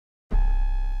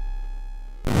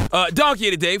Donkey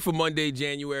of the day for Monday,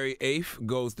 January 8th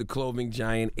goes to clothing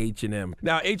giant H&M.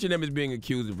 Now, H&M is being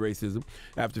accused of racism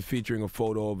after featuring a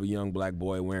photo of a young black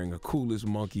boy wearing a coolest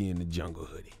monkey in the jungle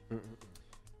hoodie.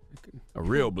 A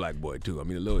real black boy, too. I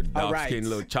mean, a little dark-skinned,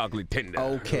 little chocolate tender.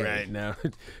 Okay. Right now.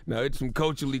 Now, it's some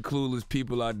culturally clueless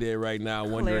people out there right now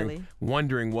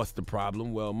wondering what's the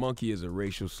problem. Well, monkey is a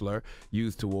racial slur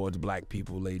used towards black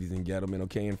people, ladies and gentlemen,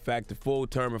 okay? In fact, the full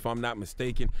term, if I'm not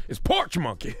mistaken, is porch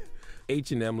monkey.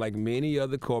 H&M, like many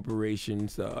other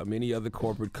corporations, many other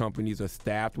corporate companies, are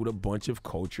staffed with a bunch of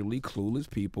culturally clueless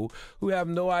people who have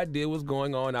no idea what's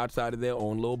going on outside of their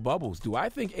own little bubbles. Do I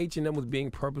think H&M was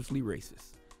being purposely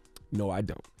racist? No, I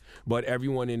don't. But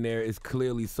everyone in there is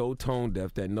clearly so tone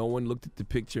deaf that no one looked at the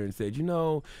picture and said, you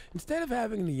know, instead of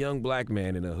having the young black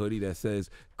man in a hoodie that says,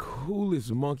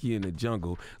 coolest monkey in the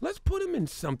jungle, let's put him in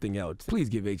something else. Please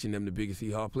give H&M the biggest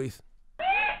hee-haw, please.